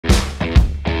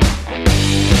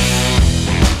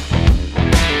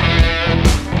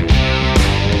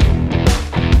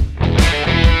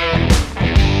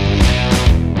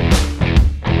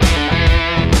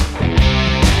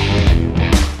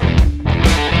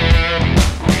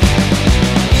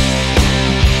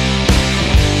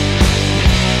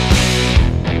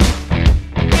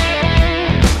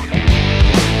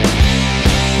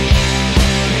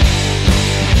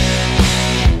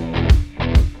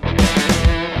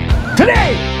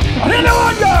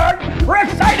We're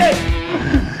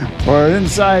excited! We're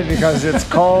inside because it's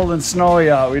cold and snowy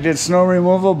out. We did snow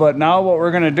removal, but now what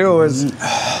we're gonna do is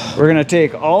we're gonna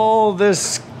take all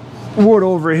this wood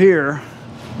over here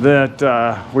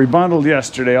that we bundled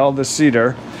yesterday, all the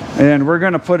cedar, and we're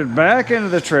gonna put it back into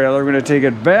the trailer. We're gonna take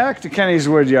it back to Kenny's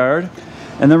wood yard,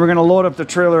 and then we're gonna load up the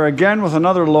trailer again with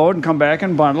another load and come back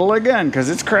and bundle again because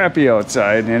it's crappy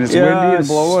outside and it's windy and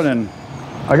blowing. And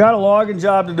I got a logging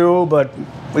job to do, but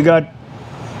we got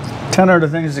 10 other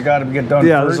things that got to get done.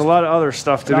 Yeah, first. there's a lot of other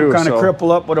stuff to do. I'm kind of crippled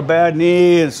up with a bad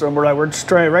knee, and so we're just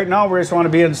trying. Right now, we just want to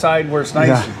be inside where it's nice.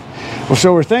 Yeah. Well,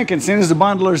 so we're thinking, as soon as the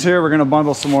bundler's here, we're going to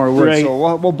bundle some more wood. Right.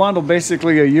 So we'll bundle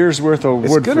basically a year's worth of wood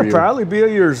for you. It's going to probably be a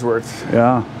year's worth.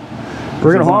 Yeah.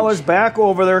 We're going to haul this back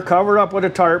over there, cover it up with a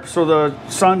tarp so the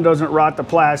sun doesn't rot the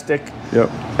plastic. Yep.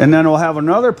 And then we'll have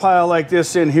another pile like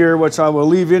this in here, which I will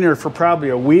leave in here for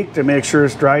probably a week to make sure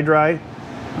it's dry. Right.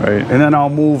 And then I'll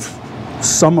move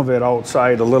some of it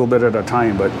outside a little bit at a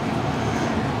time. But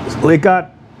it got,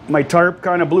 my tarp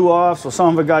kind of blew off, so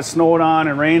some of it got snowed on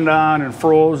and rained on and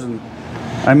froze. And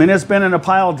I mean, it's been in a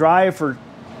pile dry for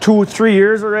 2-3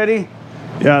 years already.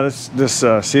 Yeah, this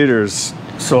cedar is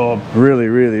so really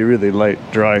light,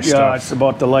 dry stuff. Yeah, it's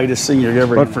about the lightest thing you're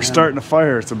ever. But for starting a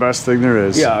fire, it's the best thing there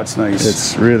is. Yeah, it's nice.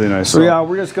 It's really nice. So yeah,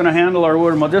 we're just gonna handle our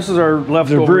wood. This is our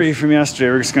leftovers. Debris from yesterday.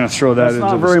 We're just gonna throw that. That's into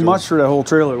not the very stove. much for that whole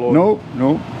trailer load.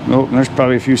 Nope. There's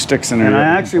probably a few sticks in there. And I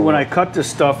actually, when I cut this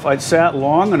stuff, I'd sat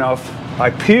long enough. I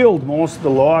peeled most of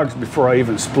the logs before I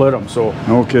even split them. So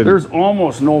no kidding. There's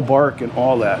almost no bark in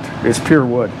all that. It's pure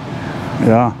wood.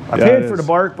 Yeah. I paid for the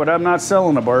bark, but I'm not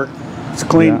selling the bark. It's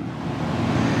clean.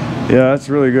 Yeah, that's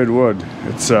really good wood.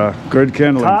 It's good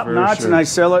kindling. Top for notch, sure. and I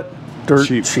sell it dirt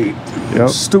cheap. Yep.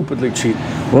 Stupidly cheap.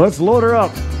 Well, let's load her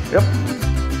up. Yep.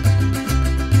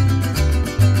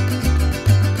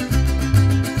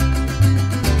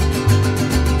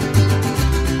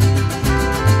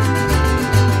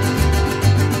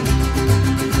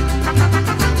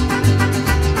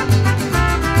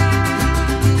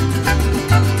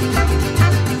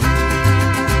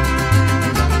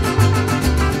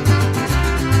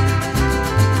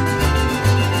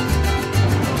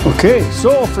 Okay,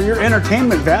 so for your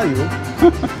entertainment value,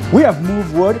 we have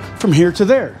moved wood from here to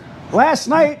there. Last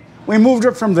night, we moved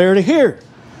it from there to here.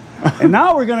 And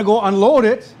now we're gonna go unload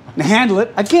it and handle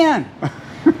it again.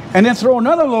 And then throw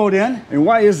another load in. And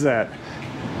why is that?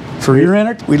 For your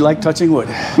entertainment, we like touching wood.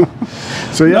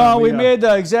 So yeah, no, we made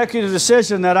the executive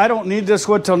decision that I don't need this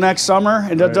wood till next summer,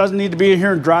 and it doesn't need to be in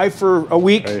here and dry for a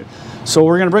week. Right. So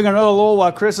we're gonna bring another load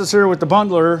while Chris is here with the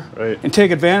bundler and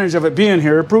take advantage of it being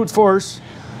here, brute force.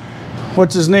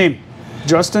 What's his name?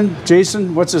 Justin?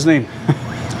 Jason? What's his name?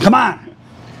 Come on!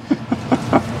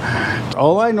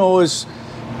 All I know is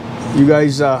you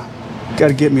guys got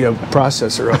to get me a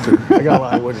processor up here. I got a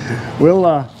lot of wood to do.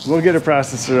 We'll get a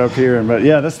processor up here, but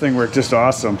yeah, this thing worked just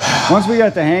awesome. Once we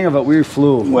got the hang of it, we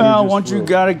flew. Well, once you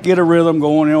got to get a rhythm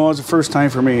going, you know, it was the first time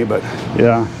for me, but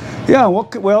yeah.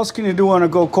 What else can you do on a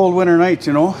cold winter night?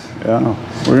 You know. Yeah.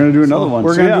 We're gonna do another one.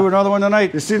 We're gonna do another one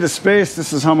tonight. You see the space?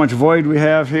 This is how much void we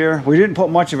have here. We didn't put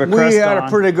much of a crest on. We had a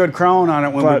pretty good crown on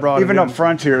it when we brought it in. Even up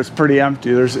front here, it's pretty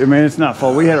empty. I mean, it's not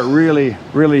full. We had it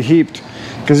really heaped.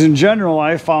 Because in general,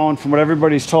 I found, from what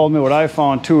everybody's told me, what I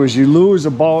found too, is you lose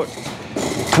about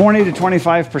 20 to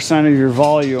 25% of your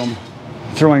volume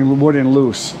throwing wood in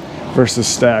loose versus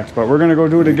stacked. But we're gonna go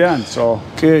do it again. So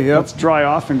let's dry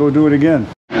off and go do it again.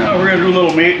 We're gonna do a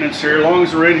little maintenance here. As long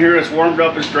as we're in here, it's warmed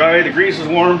up, it's dry, the grease is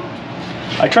warm.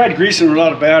 I tried greasing it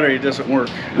without a battery, it doesn't work.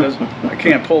 I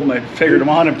can't pull them. I figured them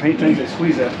on and paint things, I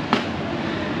squeeze that.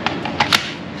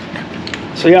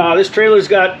 So yeah, this trailer's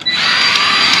got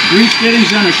grease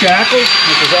fittings on the shackles,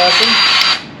 which is awesome.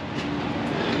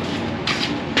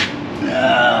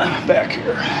 Back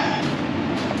here.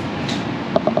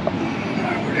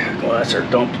 Where the heck? Oh, that's our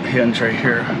dump hinge right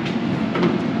here.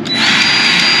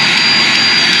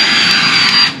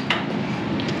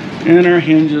 And our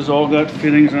hinges all got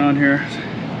fittings on here.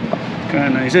 Kind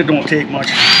of nice. It don't take much.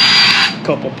 A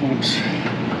couple pumps.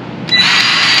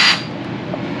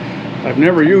 I've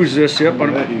never used this yet, but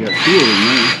you got fuel in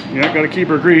there. Yeah, got to keep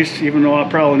her greased, even though I'll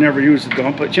probably never use the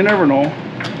dump. But you never know.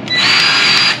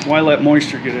 Why let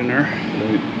moisture get in there?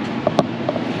 Right.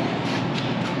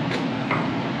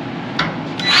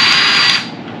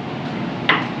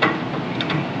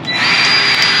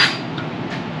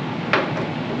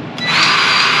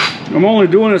 I'm only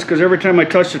doing this because every time I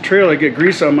touch the trail, I get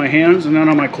grease on my hands and then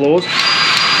on my clothes.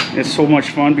 It's so much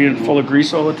fun being full of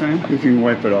grease all the time. You can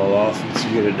wipe it all off once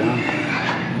you get it done.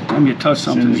 Time you touch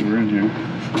something. As soon as we're in here.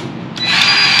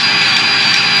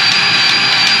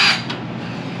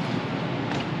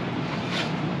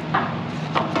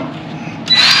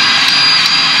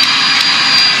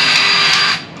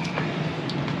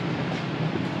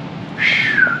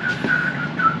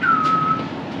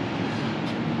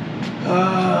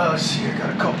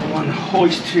 couple on the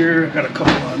hoist here. I got a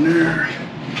couple on there.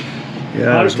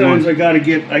 Yeah, A lot of times I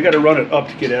gotta run it up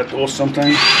to get at those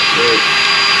sometimes.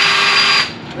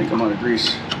 I think I'm out of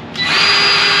grease.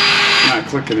 Not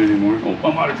clicking anymore. Oh,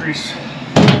 I'm out of grease.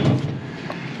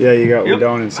 Yeah, you got one Yep.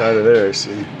 down inside of there, I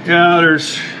see. Yeah,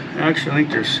 there's actually I think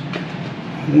there's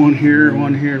one here,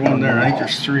 one here, and one there. I think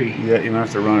there's 3. Yeah, you might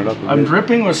have to run it up a I'm bit.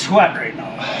 dripping with sweat right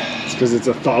now. It's because it's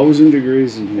 1,000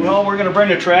 degrees in here. Well, we're gonna bring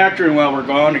the tractor in while we're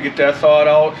gone to get that thawed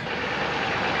out.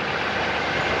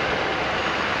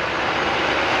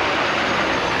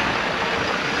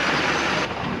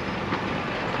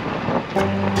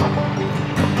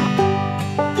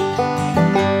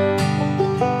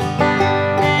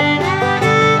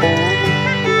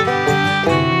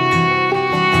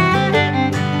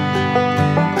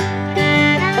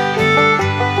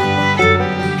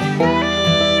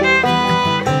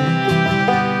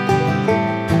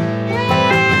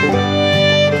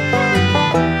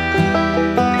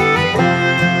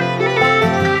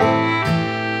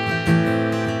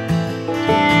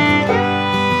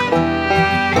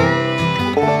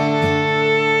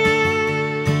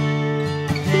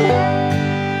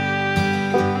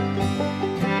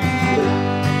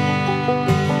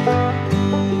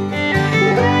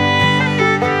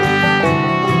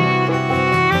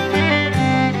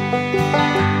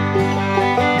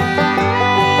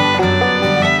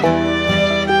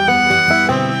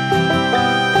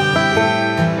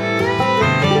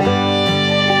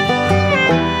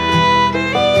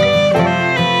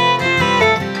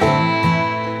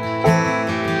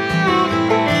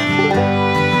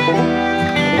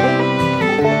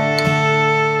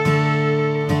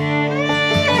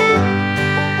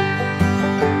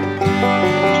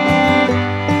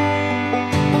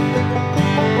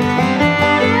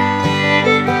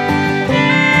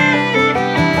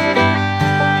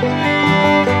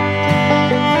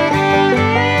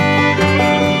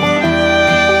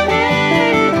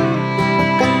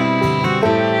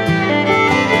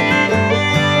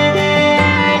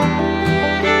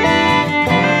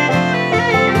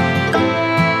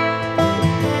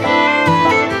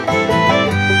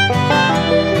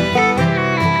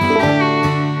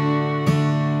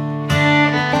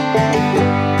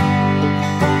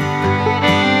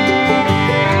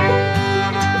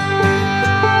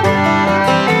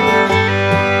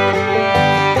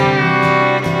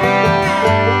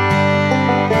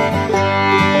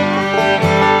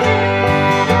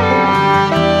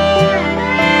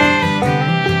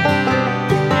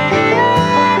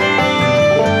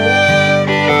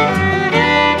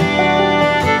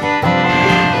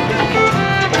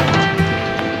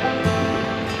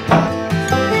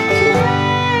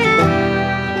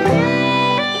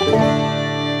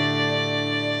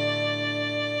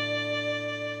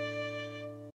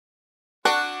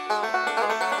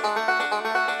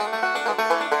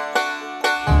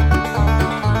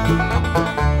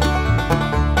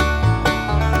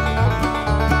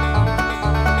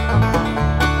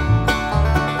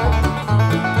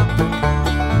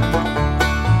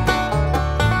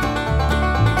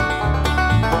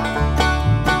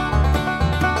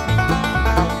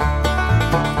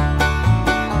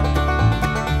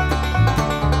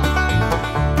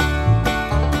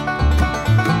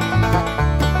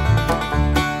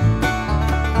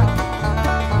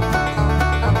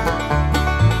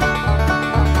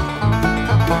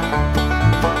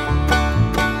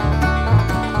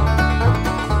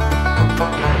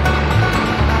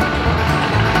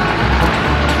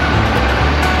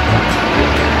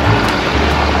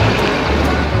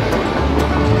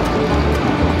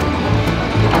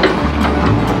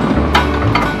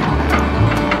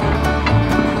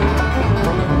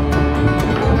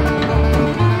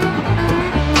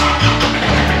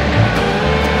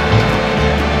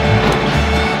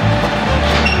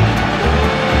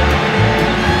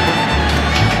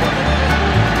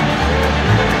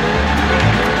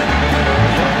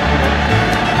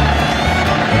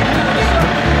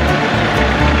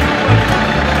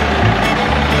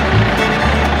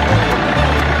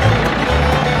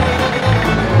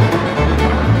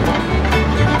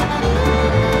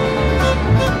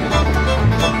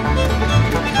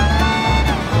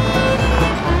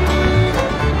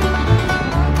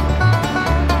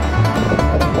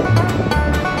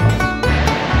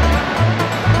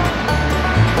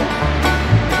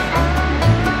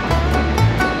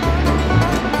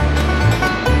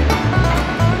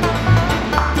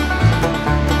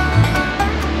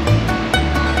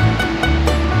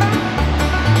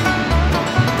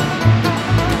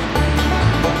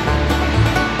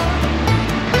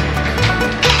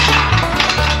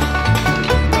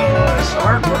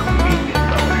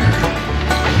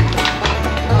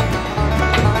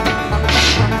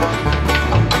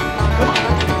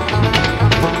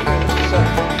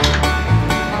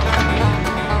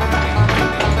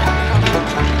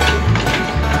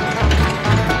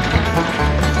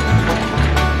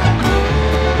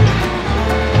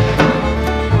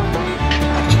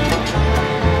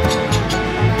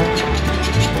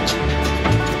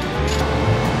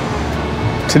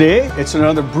 Today, it's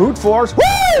another brute force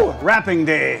wrapping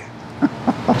day.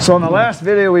 So in the last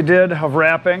video we did of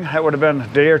wrapping, that would have been a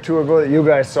day or two ago that you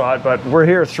guys saw it, but we're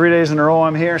here 3 days in a row.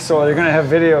 I'm here, so you're gonna have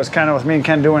videos kind of with me and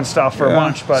Ken doing stuff for a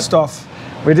bunch. But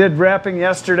we did wrapping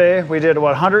yesterday. We did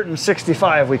what,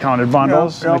 165 we counted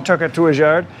bundles. Yep. We took it to his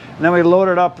yard, and then we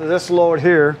loaded up this load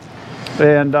here,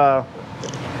 and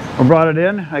we brought it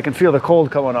in. I can feel the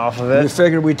cold coming off of it. We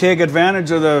figured we'd take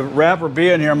advantage of the wrapper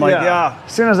being here. I'm like, yeah.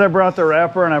 As soon as I brought the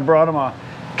wrapper and I brought him a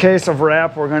case of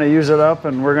wrap, we're going to use it up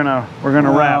and we're gonna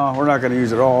wrap. We're not going to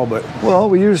use it all, but well,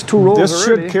 we used 2 rolls this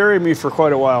already. should carry me for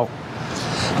quite a while.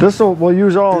 We'll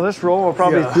use all of this roll. We'll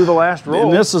probably do the last roll.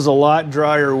 And this is a lot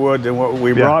drier wood than what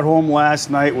we brought home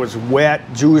last night. Was wet,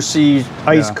 juicy,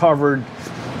 ice covered.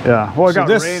 Yeah, well, it got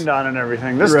rained on and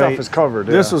everything. This stuff is covered.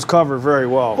 This was covered very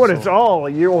well. But it's all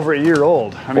over a year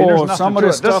old. I mean, there's nothing to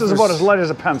it. This is about as light as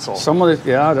a pencil. Some of it,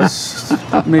 yeah, that's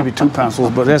maybe 2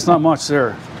 pencils, but that's not much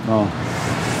there. No.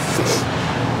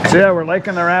 So yeah, we're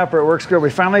liking the wrapper. It works good. We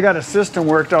finally got a system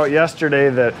worked out yesterday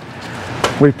that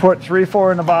we put 3/4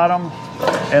 in the bottom,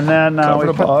 and then we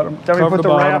put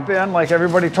the wrap in like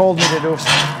everybody told me to do.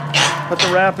 Put the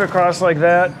wrap across like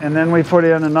that, and then we put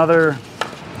in another.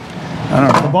 I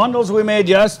don't know. The bundles we made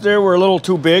yesterday were a little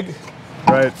too big,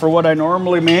 for what I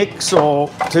normally make. So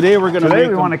today we're going to make.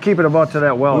 We want to keep it about to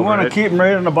that weld. We want to keep them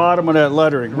right on the bottom of that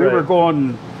lettering. We were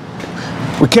going.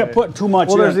 We kept putting too much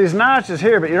in. Well, there's these notches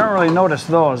here, but you don't really notice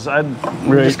those.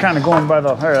 We're just kind of going by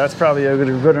the. Here, that's probably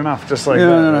good enough, just like that.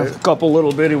 Right? A couple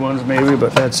little bitty ones maybe,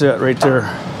 but that's it right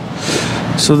there.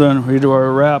 So then we do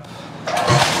our wrap.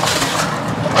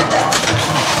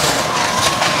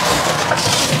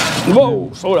 Whoa,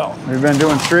 slow down. We've been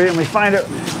doing 3, and we find it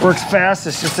works fast.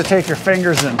 It's just to take your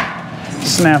fingers and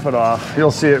snap it off.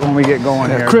 You'll see it when we get going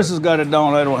here. Chris has got it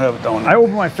down. I don't have it down. I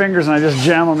open my fingers and I just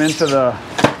jam them into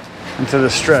the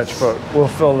stretch, but we'll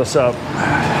fill this up.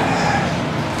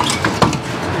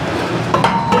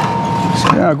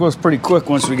 Yeah, it goes pretty quick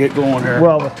once we get going here.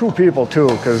 Well, with 2 people too,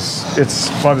 because it's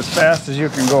about as fast as you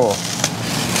can go.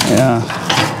 Yeah.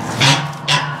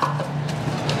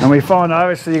 And we found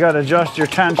obviously you got to adjust your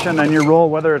tension and your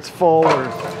roll, whether it's full or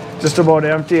just about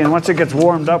empty. And once it gets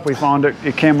warmed up, we found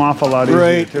it came off a lot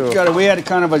easier too. We had to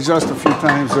kind of adjust a few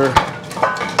times there.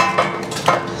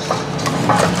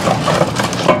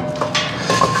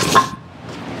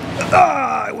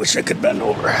 I wish I could bend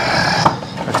over.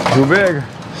 That's too big.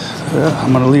 Yeah,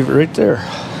 I'm gonna leave it right there.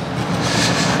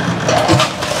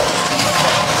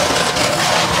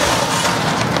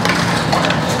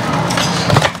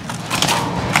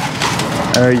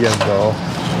 There you go.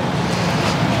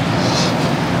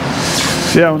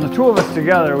 Yeah, when the 2 of us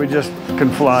together, we just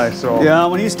can fly. So yeah,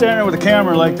 when he's standing with a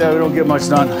camera like that, we don't get much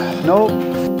done. Nope.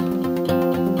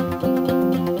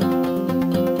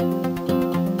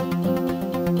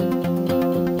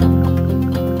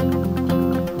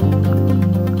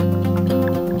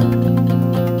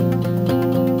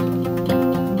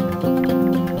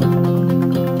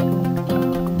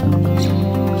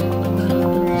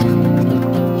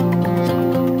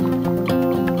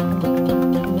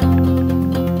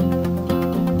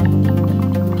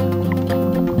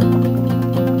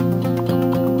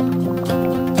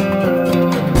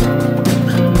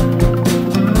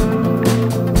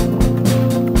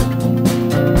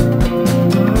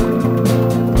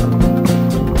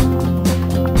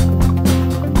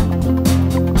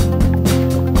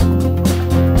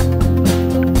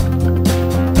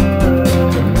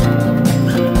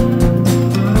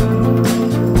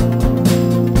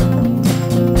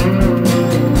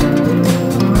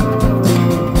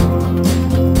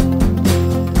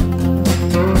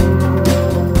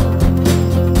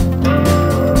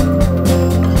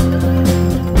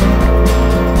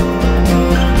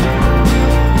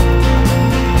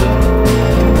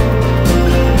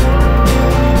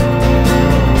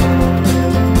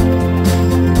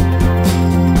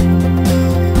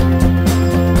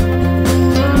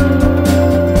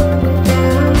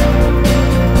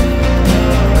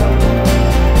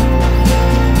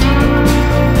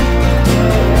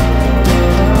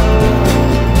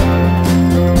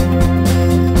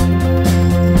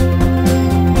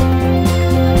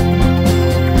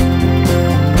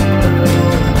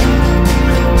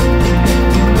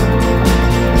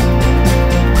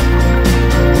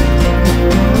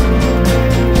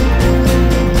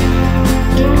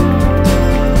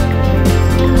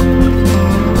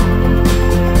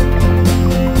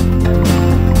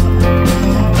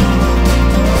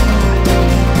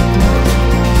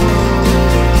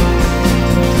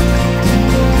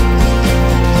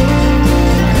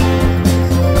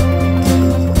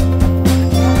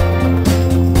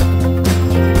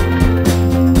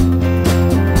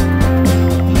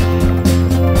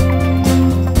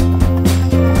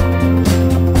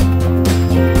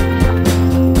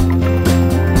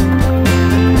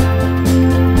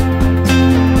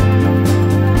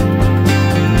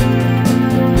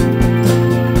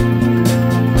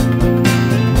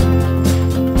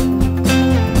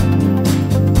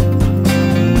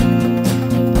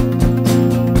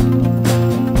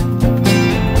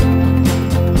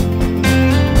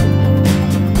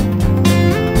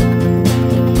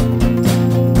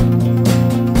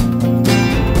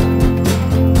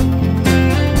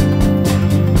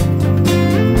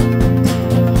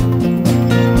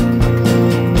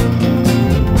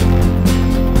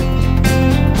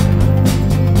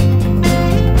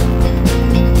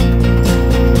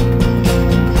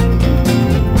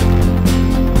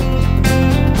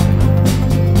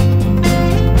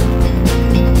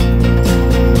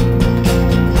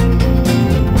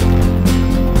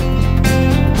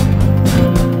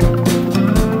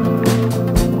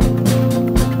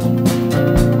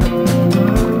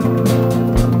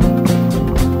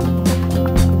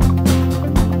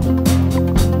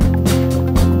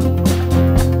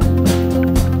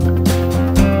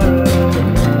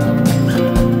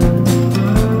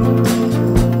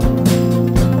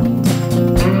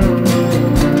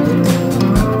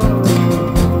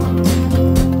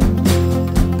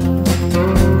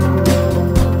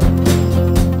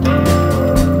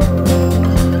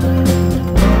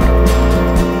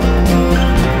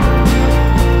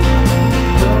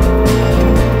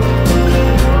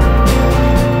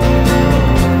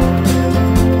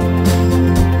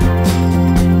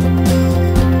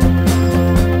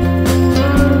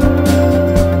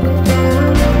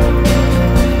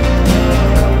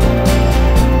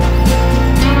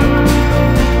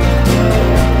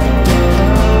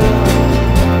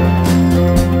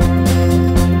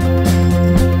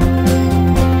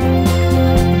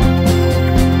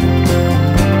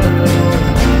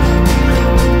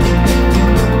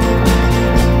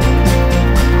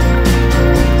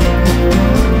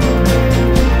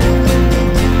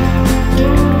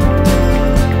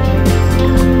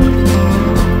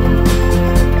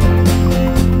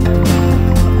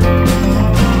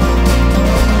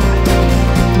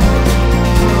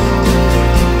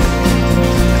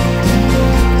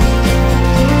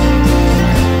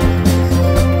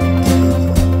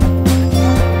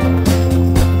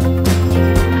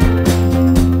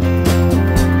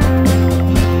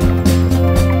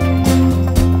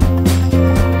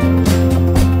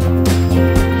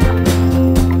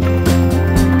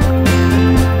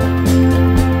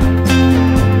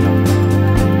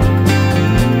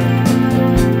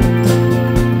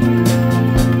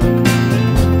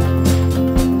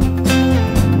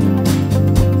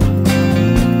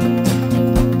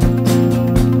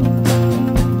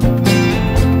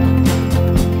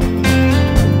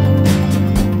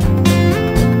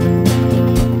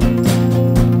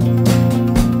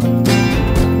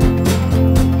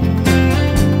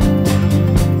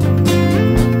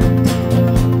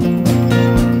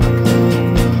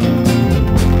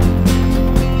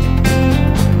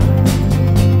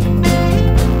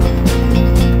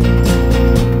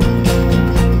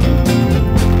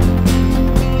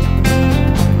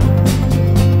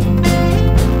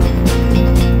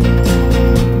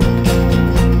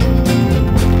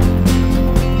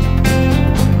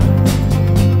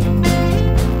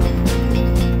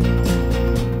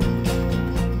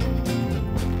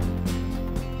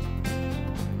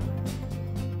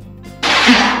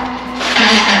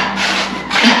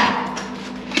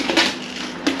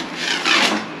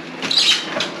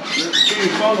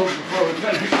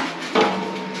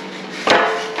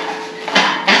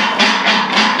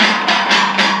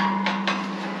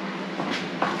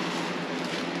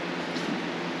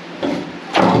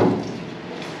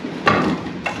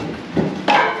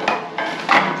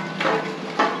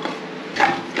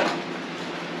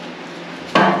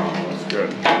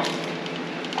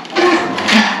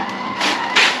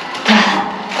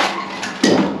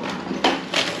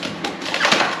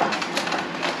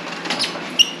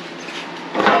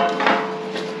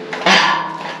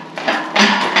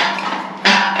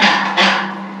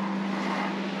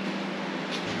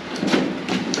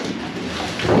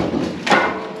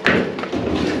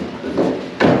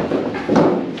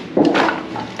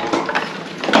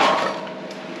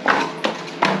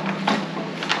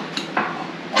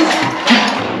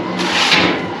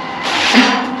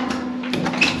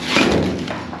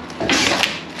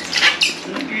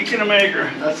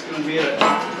 maker. That's gonna be it.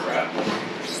 Crap.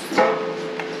 Looks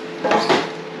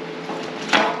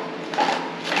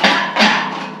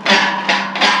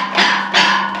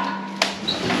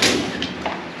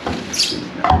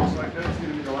like that's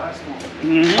gonna be the last one.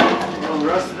 Mm-hmm. Well, the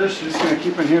rest of this you're just gonna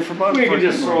keep in here for about. We can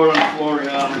just throw it on the floor,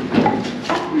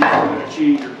 yeah. We gotta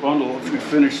change your bundle if we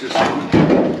finish this one.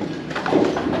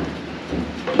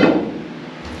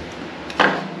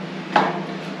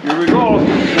 Here we go.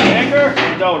 Anchor?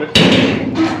 Doubt it.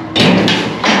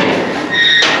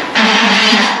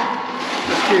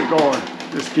 Just keep going.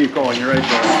 Just keep going. You're right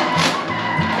there.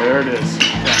 There it is. Yeah.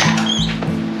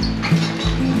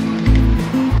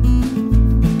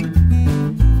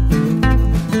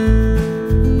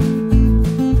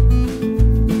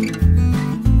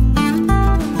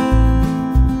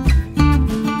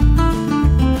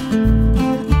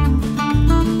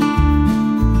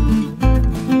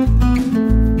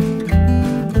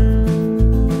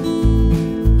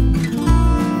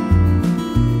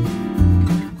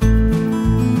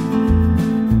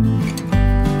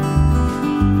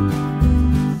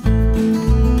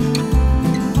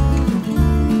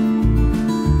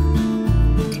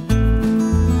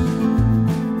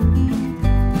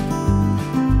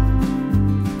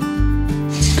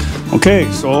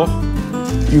 Okay, so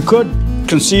you could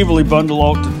conceivably bundle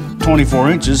out to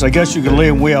 24 inches. I guess you could lay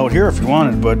them way out here if you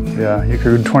wanted, but Yeah, you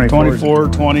could 24,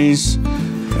 20s,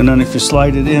 and then if you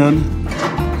slide it in,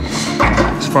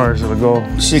 as far as it'll go,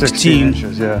 16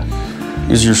 inches, yeah.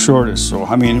 is your shortest. So,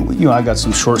 I mean, you know, I got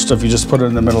some short stuff. You just put it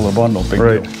in the middle of the bundle. Big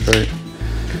Right, deal. right.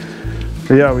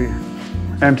 But yeah, we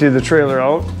emptied the trailer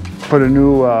out, put a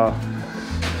new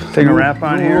thing of wrap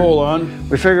on here. Roll on.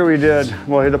 We figure we did,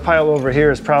 well, the pile over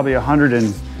here is probably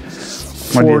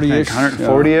 40-ish,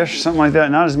 140-ish, something like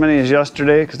that. Not as many as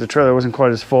yesterday because the trailer wasn't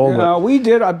quite as full. Yeah, but we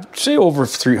did, I'd say over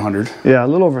 300. yeah, a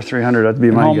little over 300, that'd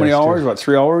be my guess. How many hours? Too. What,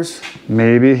 3 hours?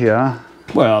 Maybe, yeah.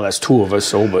 Well, that's 2 of us,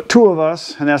 so, but. 2 of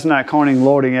us, and that's not counting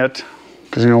loading it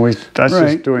because, you know, that's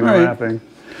just doing the wrapping.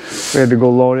 We had to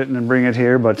go load it and then bring it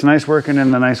here, but it's nice working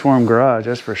in the nice warm garage,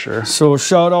 that's for sure. So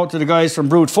shout out to the guys from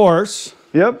Brute Force.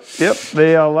 Yep,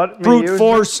 they let me Brute use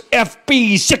Force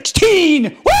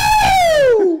FB16.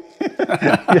 Woo!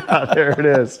 Yeah, there it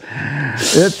is.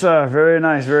 It's very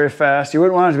nice, very fast. You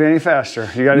wouldn't want it to be any faster.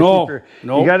 You got to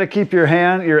you got to keep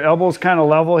your elbows kind of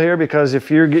level here because if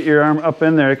you get your arm up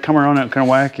in there, it come around and kind of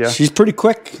whack you. She's pretty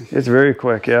quick. It's very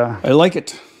quick, yeah. I like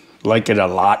it. Like it a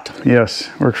lot. Yes,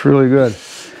 works really good.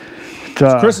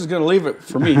 Chris is going to leave it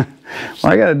for me. Well,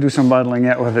 I got to do some bundling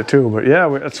yet with it too, but yeah,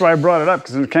 that's why I brought it up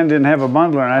because Ken didn't have a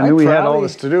bundler and I knew he had all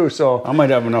this to do. So I might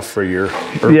have enough for a year.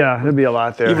 Yeah, there'd be a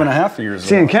lot there. Even a half a year.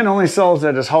 See, and Ken only sells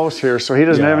at his house here, so he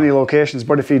doesn't have any locations.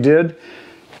 But if he did,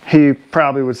 he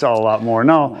probably would sell a lot more.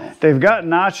 Now they've got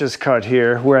notches cut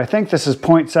here, where I think this is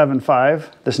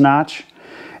 0.75, this notch,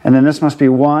 and then this must be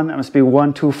 1. That must be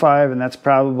 125, and that's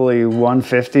probably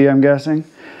 150. I'm guessing.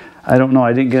 I don't know.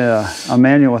 I didn't get a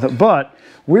manual with it, but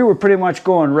we were pretty much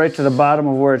going right to the bottom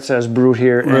of where it says Brute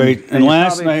here. Right. And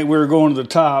last night we were going to the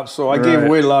top, so I gave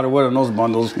away a lot of wood on those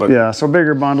bundles. But yeah, so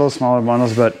bigger bundles, smaller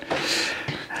bundles, but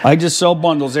I just sell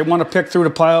bundles. They want to pick through the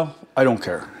pile. I don't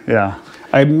care. Yeah.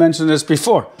 I mentioned this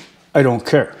before. I don't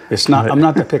care. It's not. I'm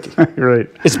not that picky. Right.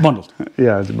 It's bundled.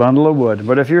 Yeah, it's a bundle of wood.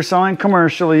 But if you're selling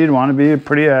commercially, you'd want to be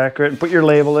pretty accurate and put your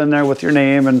label in there with your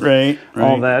name and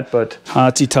all that. But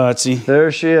Hotsy totsy. There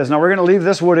she is. Now we're going to leave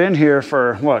this wood in here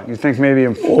for what? You think maybe?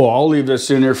 Oh, I'll leave this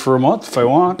in here for a month if I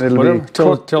want.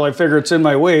 It'll till I figure it's in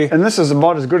my way. And this is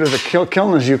about as good as a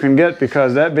kiln as you can get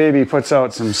because that baby puts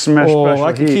out some special heat.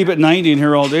 I could keep it 90 in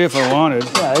here all day if I wanted.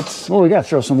 Yeah, we got to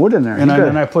throw some wood in there. And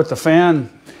then I put the fan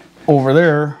over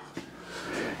there.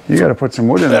 You got to put some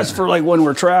wood in there. That's for like when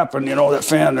we're trapping, you know, that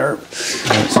fan there.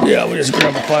 So yeah, we just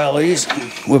grab a pile of these,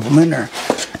 whip them in there.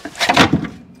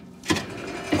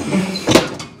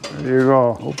 There you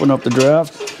go. Open up the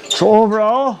draft. So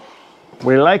overall,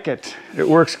 we like it. It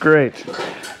works great.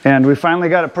 And we finally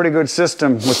got a pretty good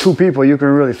system. With 2 people, you can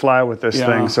really fly with this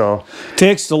thing. So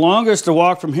takes the longest to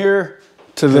walk from here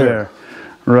to there.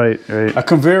 Right. A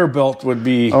conveyor belt would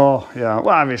be. Oh, yeah.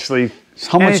 Well, obviously.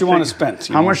 How much you want to spend?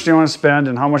 How much do you want to spend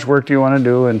and how much work do you want to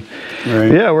do? And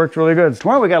yeah, it worked really good.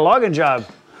 Tomorrow we got a logging job.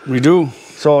 We do.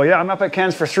 So yeah, I'm up at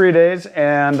Ken's for 3 days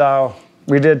and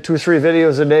we did 2-3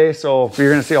 videos a day. So you're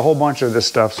going to see a whole bunch of this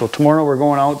stuff. So tomorrow we're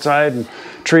going outside and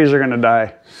trees are going to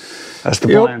die. That's the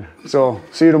plan. So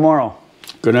see you tomorrow.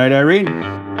 Good night, Irene.